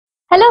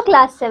Hello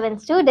class 7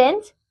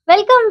 students,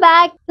 welcome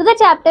back to the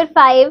chapter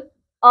 5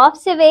 of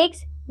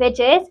Civics, which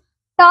is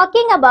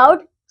talking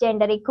about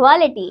gender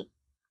equality.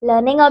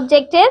 Learning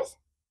objectives: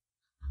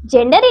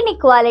 gender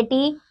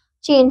inequality,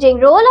 changing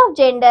role of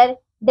gender,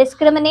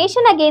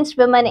 discrimination against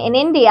women in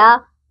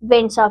India,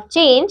 winds of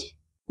change,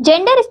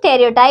 gender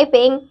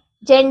stereotyping,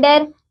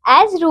 gender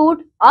as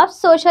root of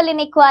social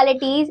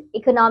inequalities,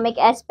 economic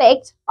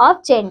aspects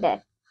of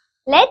gender.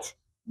 Let's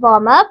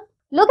warm up.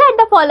 Look at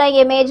the following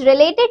image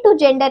related to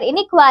gender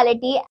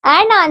inequality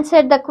and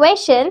answer the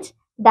questions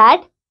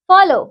that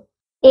follow.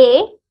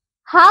 A.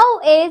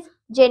 How is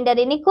gender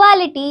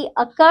inequality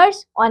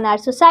occurs on our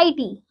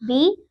society?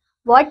 B.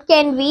 What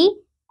can we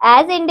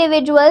as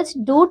individuals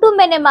do to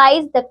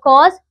minimize the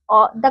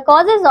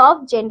causes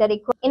of gender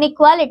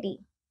inequality?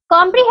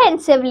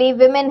 Comprehensively,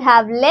 women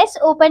have less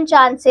open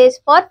chances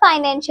for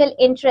financial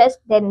interest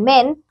than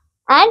men,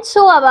 and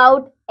so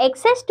about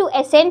access to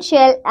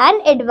essential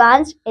and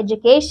advanced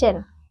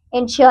education,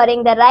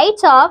 ensuring the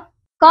rights of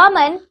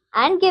common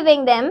and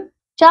giving them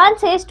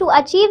chances to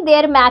achieve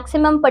their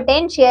maximum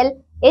potential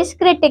is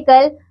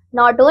critical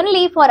not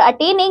only for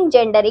attaining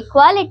gender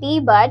equality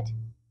but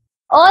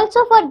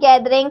also for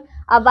gathering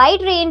a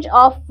wide range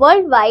of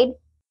worldwide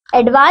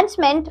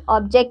advancement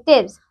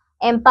objectives.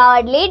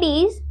 Empowered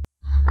ladies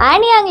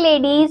and young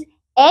ladies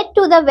add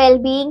to the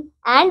well-being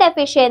and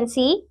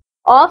efficiency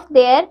of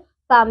their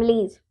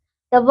families.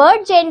 The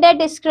word gender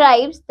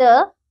describes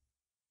the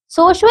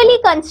socially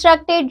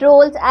constructed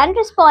roles and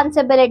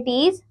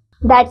responsibilities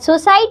that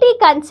society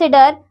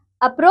consider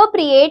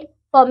appropriate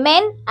for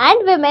men and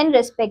women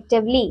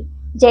respectively.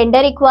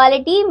 Gender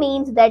equality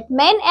means that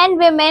men and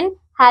women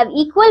have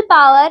equal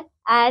power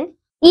and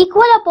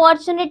equal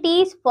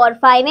opportunities for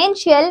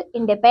financial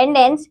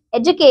independence,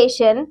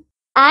 education,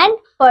 and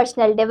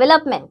personal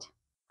development.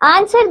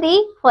 Answer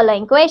the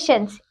following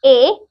questions.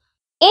 A.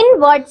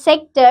 In what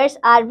sectors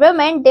are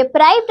women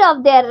deprived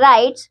of their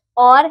rights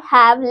or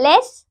have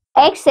less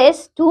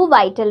access to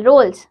vital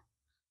roles?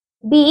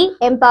 B.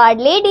 Empowered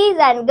ladies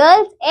and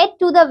girls add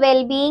to the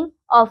well-being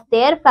of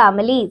their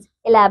families.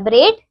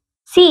 Elaborate.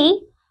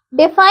 C.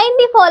 Define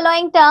the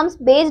following terms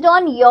based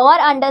on your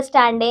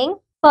understanding.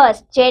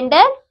 First,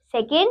 gender.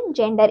 Second,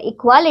 gender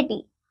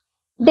equality.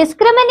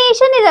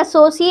 Discrimination is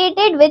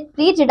associated with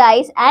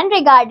prejudice and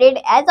regarded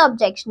as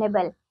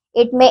objectionable.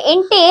 It may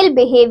entail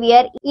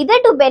behavior either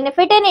to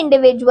benefit an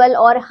individual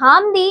or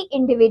harm the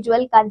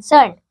individual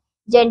concerned.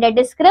 Gender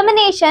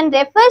discrimination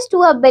refers to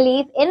a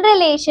belief in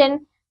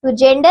relation to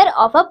gender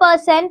of a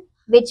person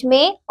which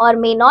may or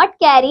may not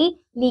carry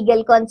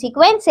legal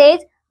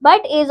consequences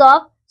but is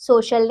of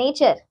social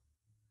nature.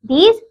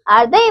 These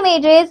are the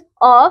images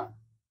of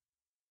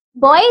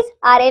boys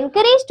are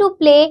encouraged to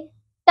play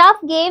tough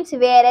games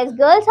whereas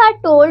girls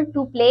are told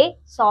to play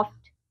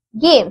soft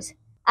games.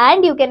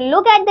 And you can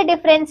look at the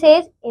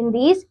differences in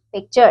these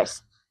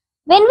pictures.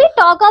 When we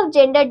talk of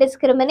gender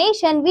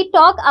discrimination, we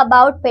talk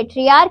about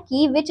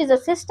patriarchy, which is a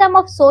system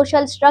of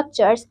social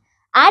structures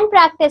and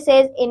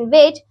practices in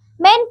which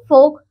men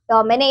folk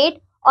dominate,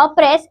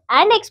 oppress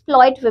and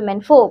exploit women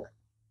folk.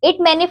 It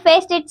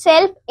manifests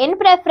itself in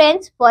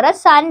preference for a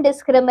son,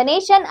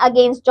 discrimination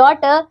against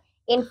daughter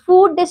in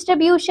food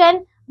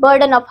distribution,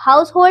 burden of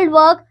household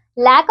work,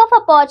 lack of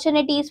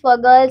opportunities for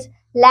girls,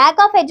 lack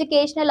of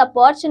educational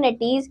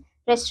opportunities,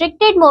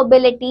 restricted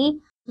mobility,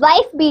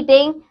 wife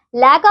beating,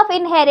 lack of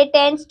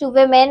inheritance to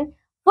women,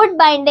 foot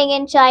binding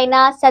in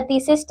China, sati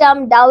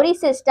system, dowry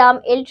system,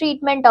 ill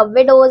treatment of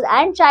widows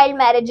and child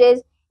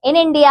marriages in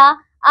India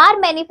are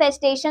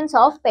manifestations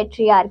of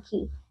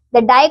patriarchy.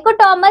 The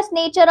dichotomous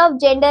nature of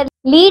gender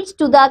leads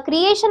to the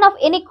creation of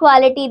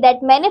inequality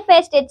that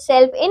manifests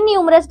itself in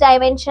numerous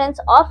dimensions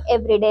of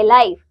everyday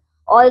life.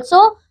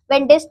 Also,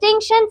 when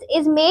distinctions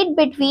is made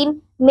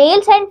between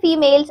males and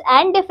females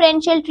and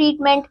differential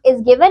treatment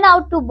is given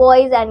out to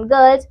boys and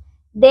girls,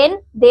 then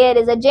there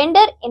is a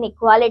gender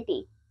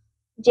inequality.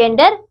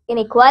 Gender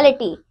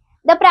inequality.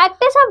 The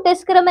practice of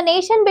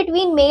discrimination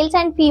between males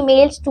and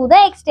females to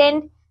the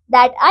extent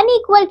that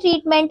unequal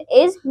treatment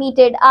is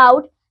meted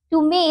out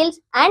to males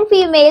and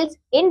females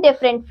in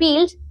different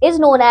fields is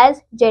known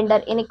as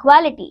gender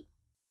inequality.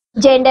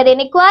 Gender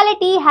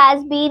inequality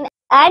has been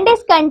and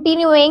is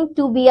continuing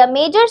to be a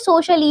major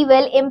social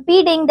evil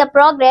impeding the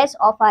progress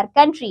of our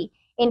country.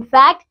 In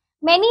fact,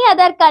 many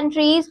other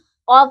countries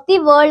of the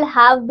world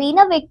have been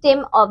a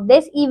victim of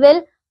this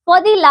evil for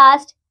the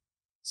last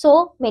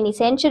so many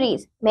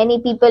centuries.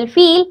 Many people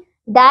feel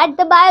that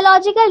the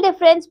biological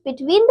difference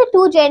between the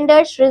two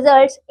genders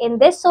results in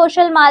this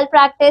social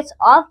malpractice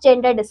of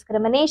gender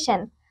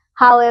discrimination.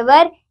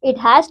 However, it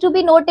has to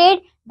be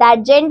noted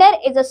that gender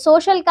is a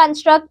social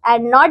construct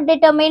and not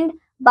determined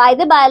by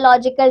the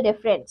biological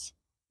difference.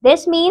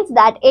 This means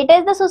that it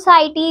is the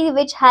society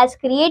which has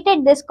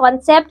created this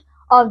concept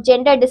of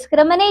gender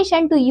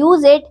discrimination to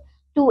use it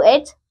to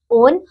its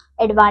own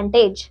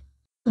advantage.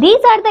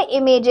 These are the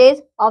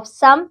images of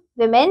some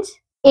women's.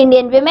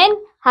 Indian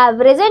women have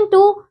risen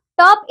to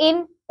top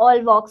in all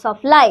walks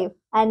of life,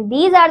 and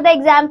these are the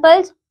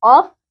examples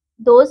of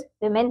those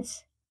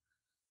women's.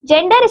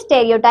 Gender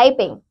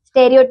stereotyping.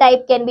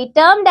 Stereotype can be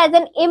termed as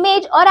an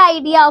image or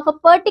idea of a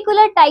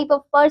particular type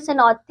of person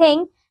or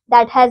thing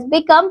that has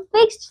become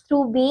fixed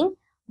through being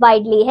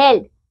widely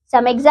held.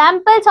 Some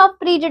examples of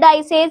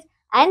prejudices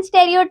and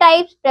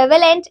stereotypes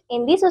prevalent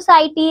in the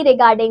society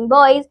regarding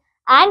boys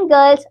and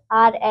girls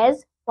are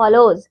as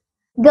follows.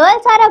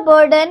 Girls are a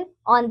burden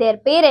on their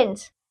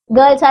parents.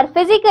 Girls are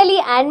physically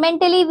and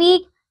mentally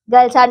weak.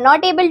 Girls are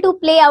not able to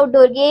play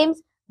outdoor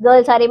games.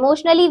 Girls are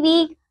emotionally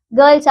weak.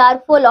 Girls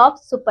are full of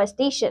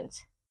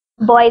superstitions.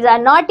 Boys are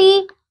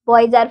naughty.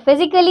 Boys are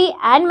physically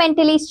and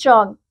mentally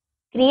strong.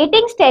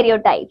 Creating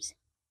stereotypes.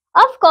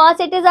 Of course,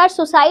 it is our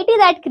society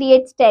that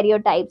creates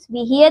stereotypes.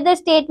 We hear the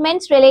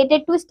statements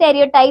related to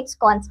stereotypes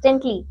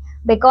constantly.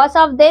 Because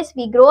of this,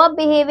 we grow up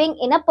behaving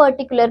in a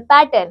particular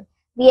pattern.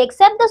 We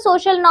accept the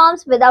social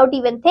norms without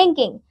even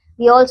thinking.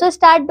 We also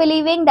start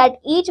believing that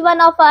each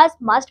one of us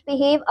must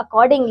behave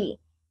accordingly.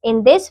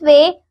 In this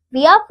way,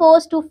 we are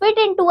forced to fit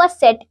into a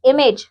set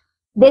image.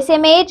 This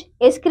image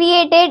is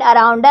created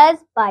around us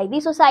by the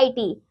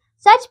society.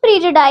 Such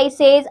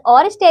prejudices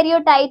or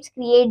stereotypes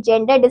create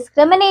gender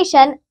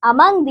discrimination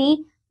among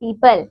the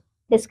people.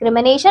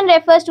 Discrimination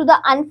refers to the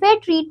unfair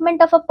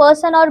treatment of a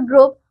person or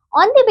group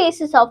on the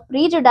basis of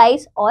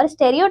prejudice or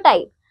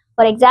stereotype.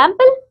 For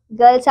example,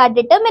 girls are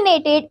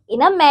discriminated in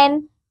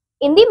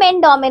the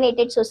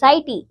men-dominated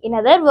society. In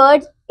other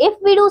words, if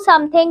we do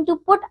something to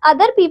put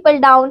other people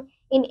down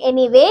in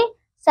any way,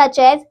 such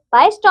as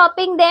by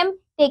stopping them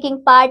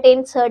taking part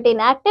in certain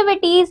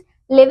activities,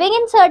 living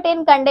in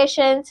certain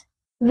conditions,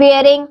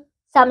 wearing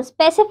some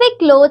specific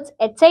clothes,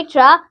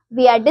 etc.,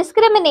 we are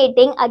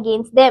discriminating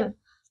against them.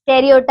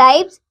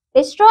 Stereotypes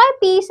destroy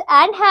peace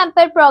and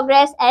hamper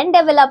progress and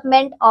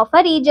development of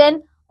a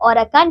region or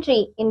a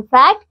country. In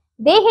fact,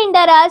 they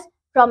hinder us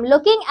from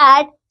looking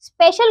at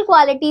special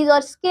qualities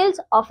or skills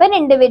of an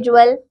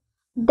individual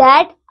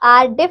that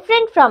are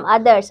different from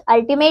others.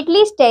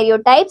 Ultimately,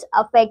 stereotypes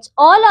affects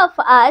all of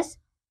us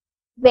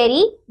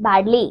very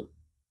badly.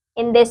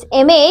 In this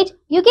image,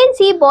 you can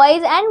see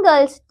boys and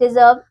girls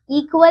deserve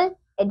equal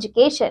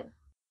education.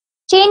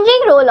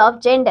 Changing role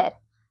of gender.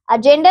 A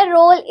gender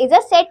role is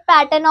a set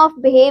pattern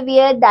of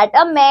behavior that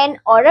a man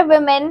or a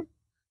woman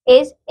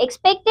is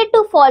expected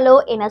to follow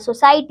in a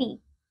society.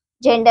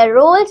 Gender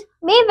roles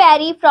may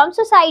vary from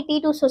society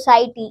to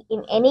society.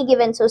 In any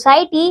given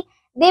society,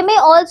 they may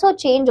also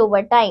change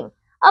over time.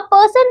 A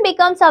person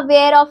becomes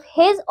aware of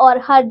his or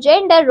her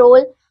gender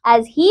role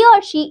as he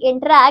or she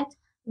interacts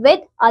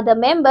with other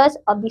members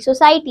of the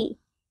society,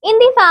 in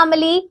the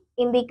family,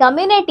 in the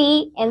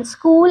community, in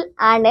school,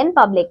 and in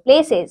public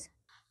places.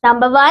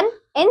 Number 1.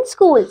 In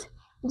schools.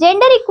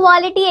 Gender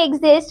equality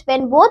exists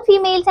when both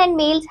females and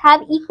males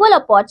have equal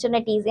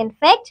opportunities. In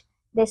fact,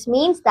 this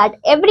means that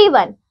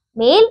everyone,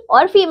 male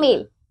or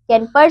female,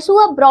 can pursue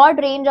a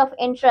broad range of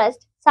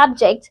interests,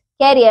 subjects,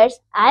 careers,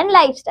 and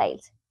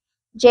lifestyles.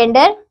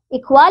 Gender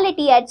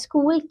equality at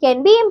school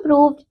can be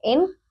improved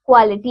in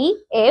quality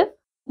if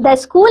the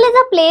school is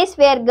a place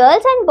where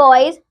girls and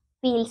boys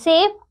feel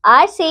safe,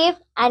 are safe,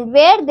 and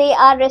where they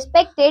are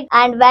respected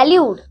and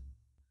valued.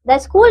 The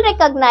school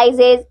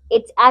recognizes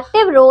its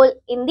active role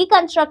in the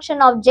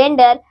construction of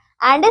gender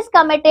and is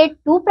committed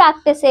to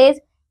practices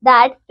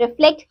that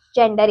reflect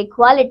gender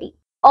equality.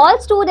 All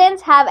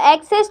students have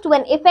access to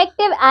an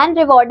effective and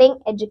rewarding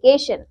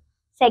education.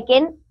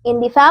 Second,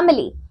 in the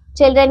family.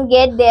 Children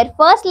get their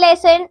first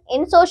lesson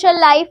in social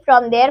life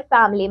from their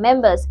family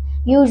members.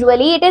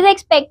 Usually, it is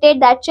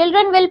expected that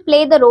children will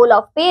play the role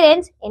of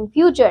parents in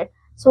future.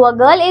 So, a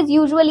girl is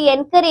usually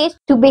encouraged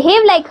to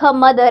behave like her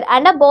mother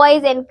and a boy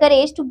is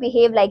encouraged to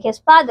behave like his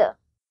father.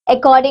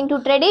 According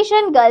to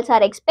tradition, girls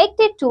are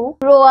expected to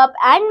grow up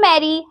and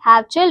marry,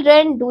 have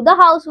children, do the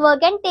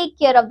housework and take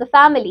care of the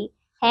family.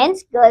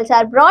 Hence, girls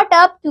are brought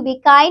up to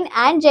be kind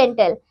and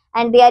gentle,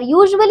 and they are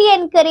usually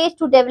encouraged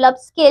to develop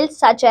skills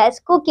such as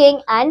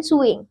cooking and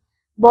sewing.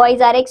 Boys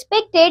are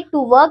expected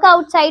to work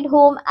outside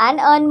home and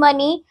earn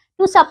money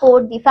to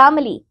support the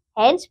family.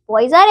 Hence,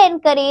 boys are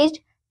encouraged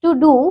to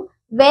do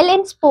well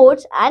in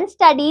sports and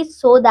studies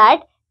so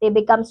that they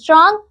become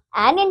strong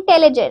and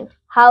intelligent.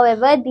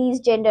 However, these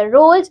gender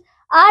roles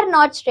are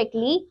not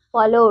strictly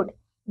followed.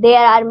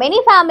 There are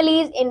many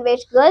families in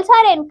which girls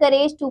are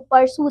encouraged to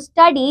pursue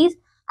studies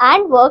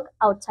and work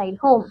outside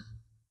home.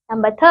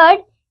 Number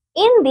 3,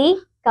 in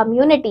the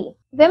community.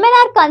 Women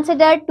are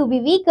considered to be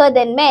weaker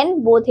than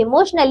men both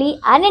emotionally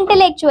and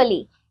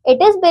intellectually. It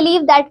is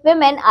believed that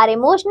women are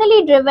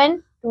emotionally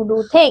driven to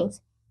do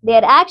things.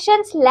 Their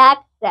actions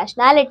lack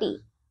rationality.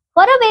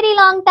 For a very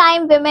long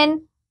time,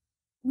 women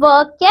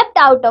were kept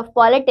out of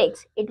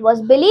politics. It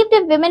was believed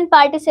if women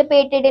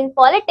participated in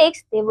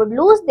politics, they would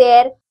lose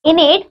their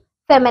innate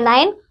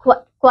feminine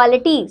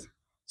qualities.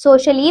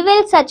 Social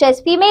evils such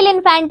as female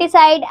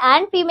infanticide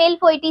and female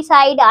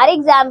foeticide are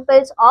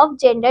examples of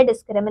gender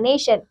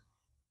discrimination.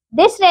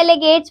 This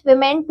relegates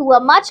women to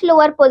a much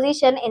lower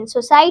position in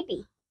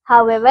society.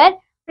 However,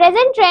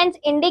 present trends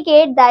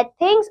indicate that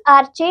things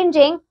are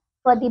changing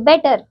for the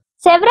better.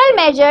 Several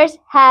measures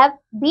have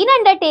been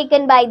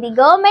undertaken by the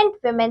government,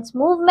 women's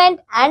movement,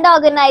 and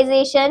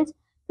organizations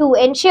to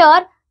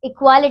ensure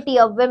equality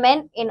of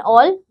women in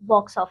all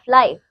walks of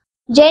life.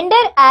 Gender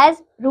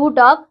as root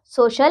of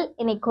social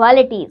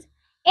inequalities.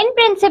 In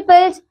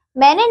principles,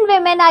 men and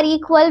women are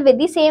equal with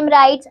the same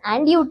rights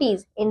and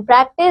duties. In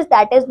practice,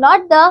 that is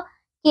not the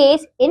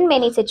case in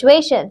many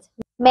situations.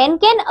 Men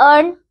can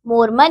earn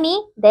more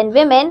money than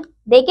women,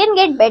 they can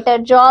get better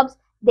jobs,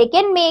 they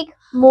can make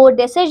more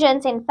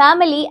decisions in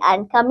family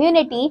and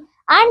community,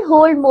 and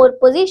hold more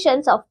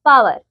positions of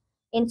power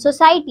in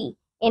society.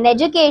 In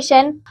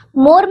education,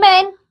 more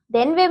men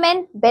than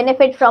women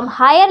benefit from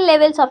higher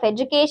levels of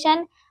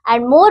education,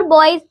 and more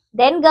boys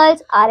than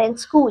girls are in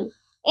school.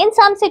 In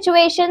some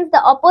situations,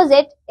 the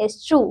opposite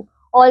is true.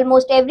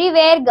 Almost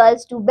everywhere,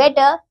 girls do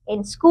better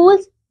in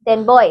schools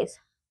than boys.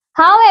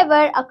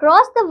 However,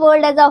 across the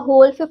world as a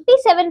whole,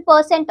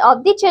 57%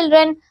 of the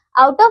children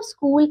out of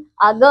school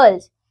are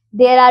girls.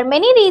 There are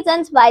many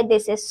reasons why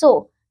this is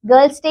so.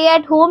 Girls stay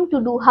at home to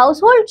do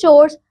household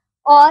chores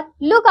or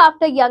look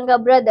after younger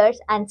brothers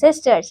and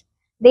sisters.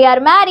 They are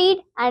married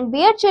and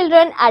bear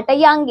children at a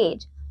young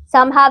age.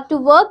 Some have to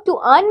work to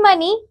earn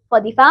money for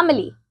the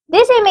family.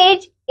 This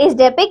image is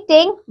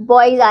depicting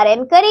boys are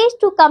encouraged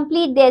to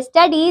complete their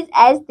studies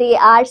as they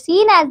are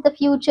seen as the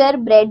future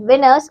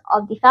breadwinners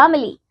of the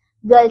family.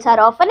 Girls are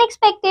often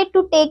expected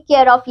to take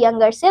care of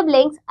younger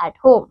siblings at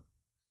home.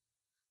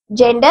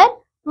 Gender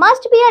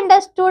must be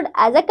understood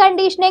as a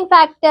conditioning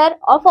factor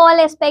of all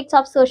aspects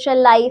of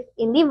social life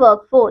in the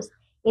workforce,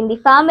 in the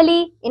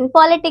family, in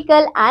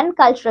political and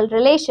cultural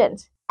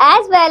relations,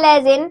 as well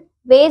as in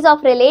ways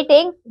of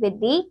relating with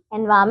the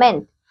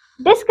environment.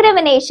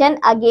 Discrimination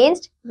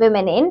against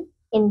women in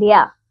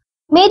India.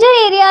 Major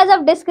areas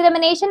of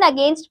discrimination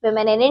against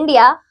women in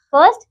India.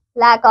 First,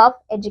 lack of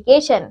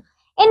education.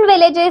 In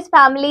villages,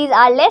 families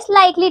are less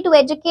likely to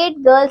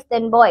educate girls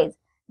than boys.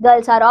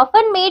 Girls are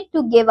often made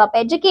to give up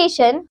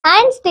education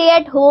and stay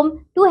at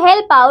home to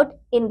help out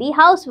in the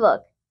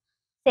housework.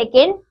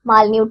 Second,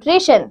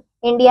 malnutrition.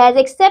 India has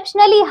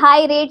exceptionally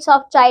high rates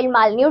of child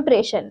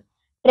malnutrition.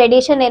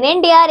 Tradition in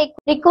India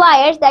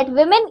requires that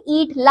women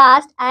eat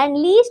last and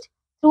least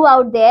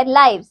throughout their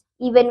lives,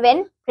 even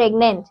when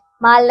pregnant.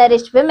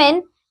 Malnourished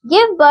women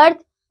give birth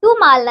to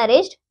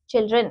malnourished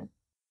children.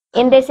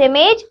 In this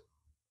image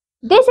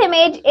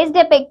is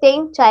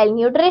depicting child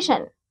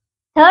nutrition.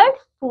 Third,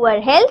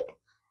 poor health.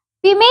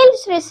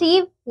 Females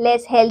receive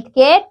less health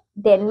care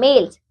than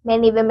males.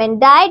 Many women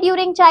die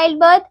during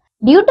childbirth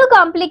due to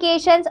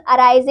complications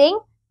arising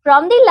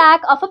from the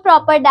lack of a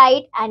proper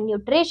diet and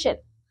nutrition.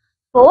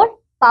 Fourth,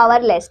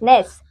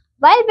 powerlessness.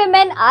 While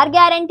women are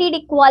guaranteed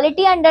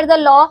equality under the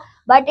law,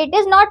 but it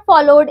is not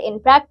followed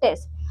in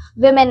practice.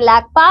 Women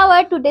lack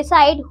power to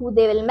decide who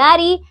they will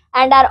marry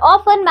and are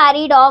often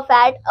married off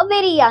at a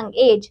very young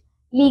age.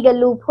 Legal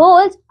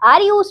loopholes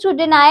are used to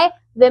deny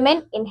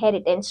women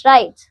inheritance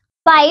rights.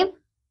 5.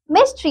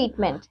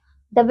 Mistreatment.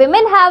 The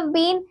women have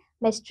been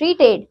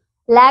mistreated.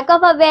 Lack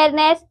of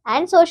awareness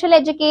and social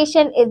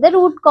education is the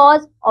root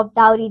cause of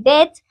dowry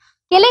deaths,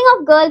 killing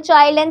of girl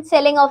child and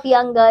selling of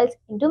young girls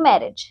into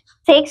marriage.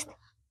 6th,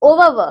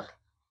 overwork.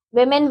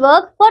 Women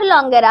work for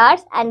longer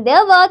hours and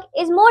their work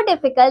is more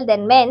difficult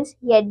than men's,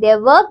 yet their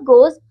work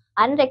goes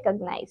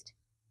unrecognized.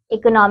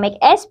 Economic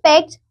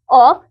aspects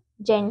of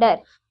gender.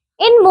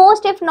 In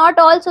most, if not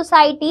all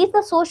societies,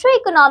 the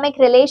socio-economic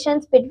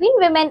relations between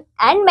women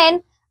and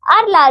men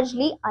are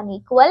largely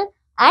unequal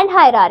and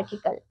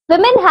hierarchical.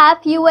 Women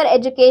have fewer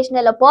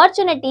educational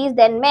opportunities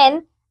than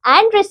men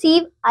and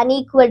receive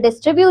unequal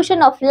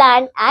distribution of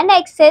land and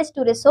access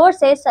to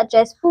resources such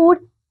as food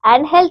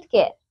and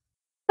healthcare.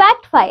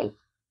 Fact file.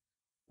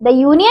 The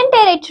Union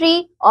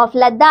Territory of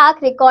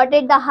Ladakh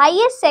recorded the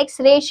highest sex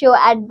ratio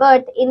at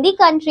birth in the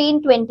country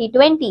in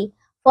 2020,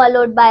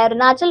 followed by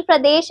Arunachal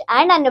Pradesh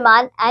and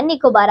Andaman and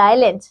Nicobar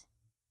Islands.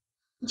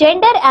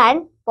 Gender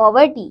and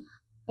poverty.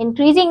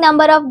 Increasing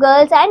number of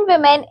girls and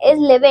women is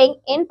living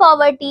in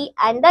poverty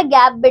and the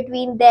gap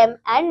between them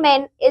and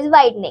men is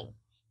widening.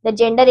 The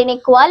gender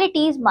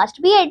inequalities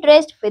must be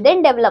addressed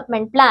within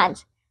development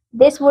plans.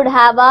 This would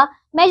have a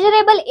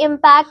measurable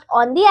impact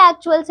on the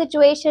actual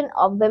situation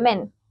of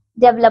women.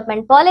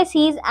 Development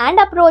policies and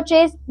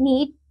approaches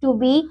need to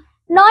be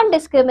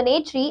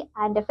non-discriminatory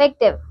and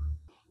effective.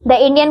 The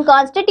Indian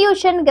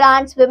Constitution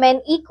grants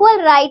women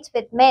equal rights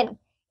with men.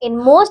 In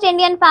most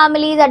Indian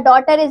families, a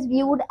daughter is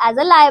viewed as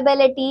a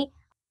liability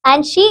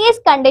and she is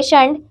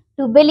conditioned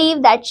to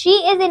believe that she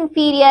is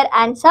inferior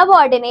and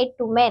subordinate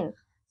to men.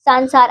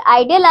 Sons are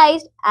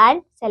idealized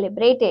and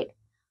celebrated.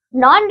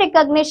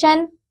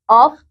 Non-recognition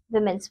of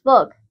women's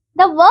work.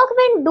 The work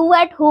men do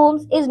at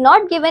homes is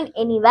not given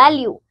any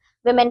value.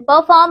 Women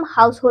perform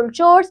household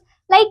chores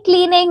like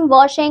cleaning,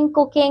 washing,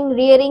 cooking,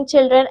 rearing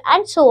children,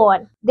 and so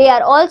on. They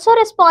are also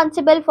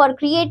responsible for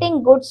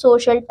creating good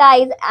social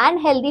ties and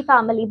healthy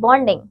family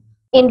bonding.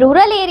 In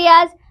rural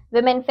areas,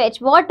 women fetch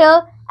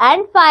water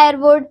and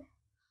firewood,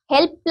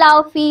 help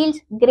plow fields,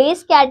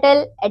 graze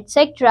cattle,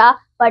 etc.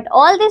 But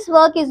all this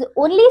work is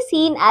only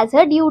seen as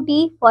her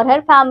duty for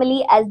her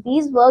family as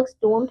these works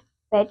don't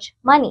fetch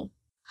money.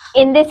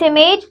 In this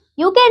image,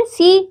 you can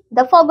see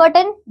the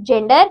forgotten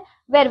gender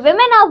where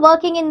women are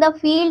working in the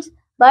fields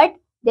but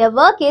their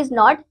work is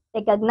not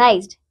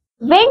recognized.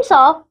 Winds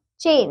of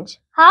change.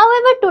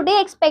 However, today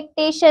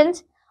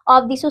expectations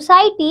of the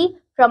society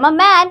from a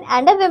man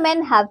and a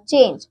woman have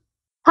changed.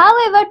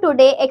 However,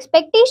 today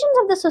expectations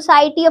of the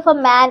society of a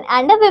man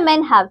and a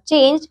woman have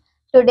changed.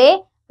 Today,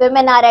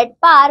 women are at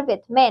par with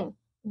men.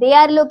 They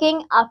are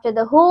looking after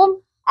the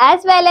home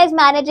as well as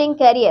managing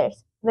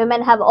careers.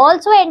 Women have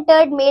also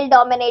entered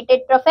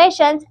male-dominated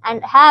professions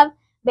and have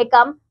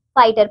become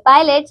fighter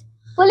pilots,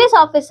 police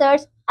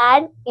officers,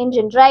 and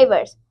engine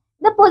drivers.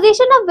 The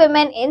position of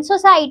women in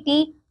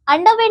society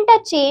underwent a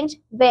change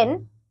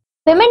when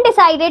women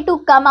decided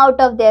to come out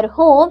of their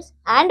homes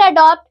and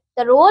adopt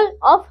the role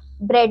of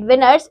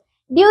breadwinners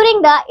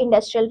during the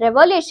Industrial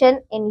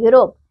Revolution in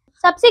Europe.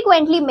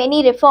 Subsequently,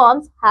 many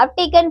reforms have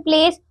taken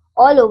place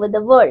all over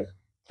the world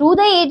through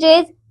the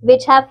ages,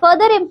 which have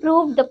further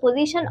improved the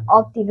position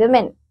of the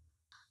women.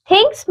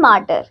 Think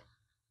smarter.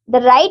 The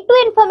Right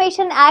to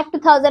Information Act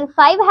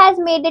 2005 has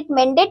made it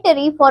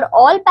mandatory for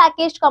all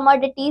packaged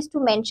commodities to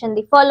mention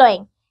the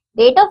following: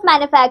 date of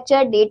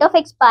manufacture, date of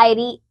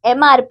expiry,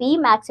 MRP,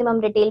 maximum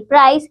retail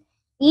price,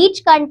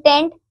 each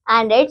content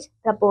and its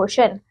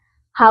proportion.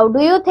 How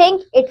do you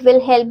think it will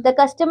help the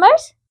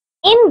customers?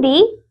 In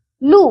the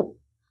loop.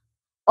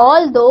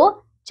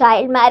 Although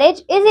child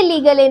marriage is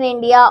illegal in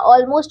India,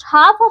 almost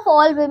half of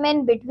all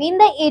women between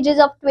the ages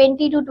of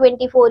 20 to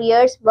 24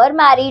 years were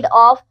married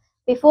off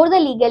before the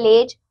legal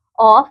age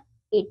of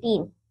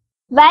 18.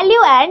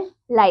 Value and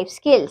life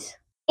skills.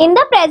 In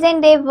the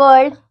present day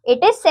world,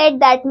 it is said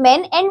that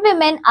men and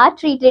women are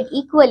treated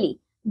equally.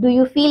 Do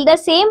you feel the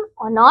same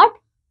or not?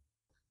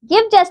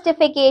 Give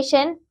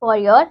justification for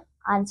your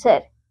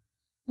answer.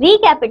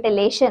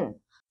 Recapitulation.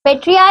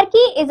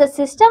 Patriarchy is a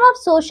system of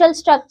social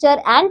structure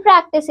and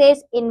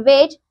practices in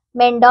which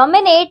men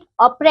dominate,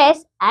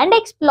 oppress, and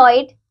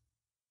exploit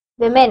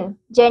women.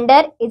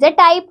 Gender is a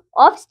type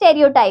of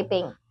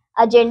stereotyping.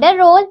 A gender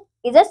role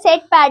is a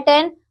set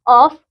pattern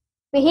of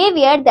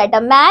behavior that a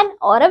man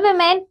or a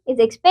woman is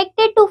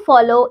expected to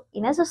follow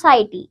in a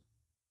society.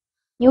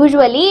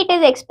 Usually, it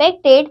is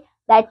expected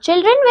that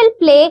children will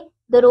play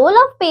the role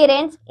of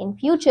parents in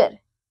future.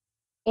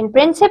 In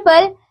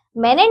principle,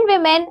 men and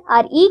women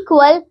are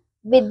equal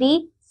with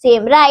the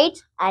same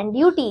rights and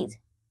duties.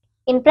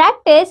 In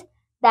practice,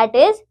 that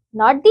is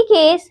not the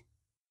case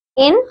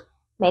in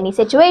many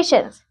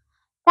situations.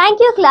 Thank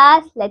you,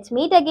 class. Let's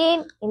meet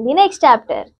again in the next chapter.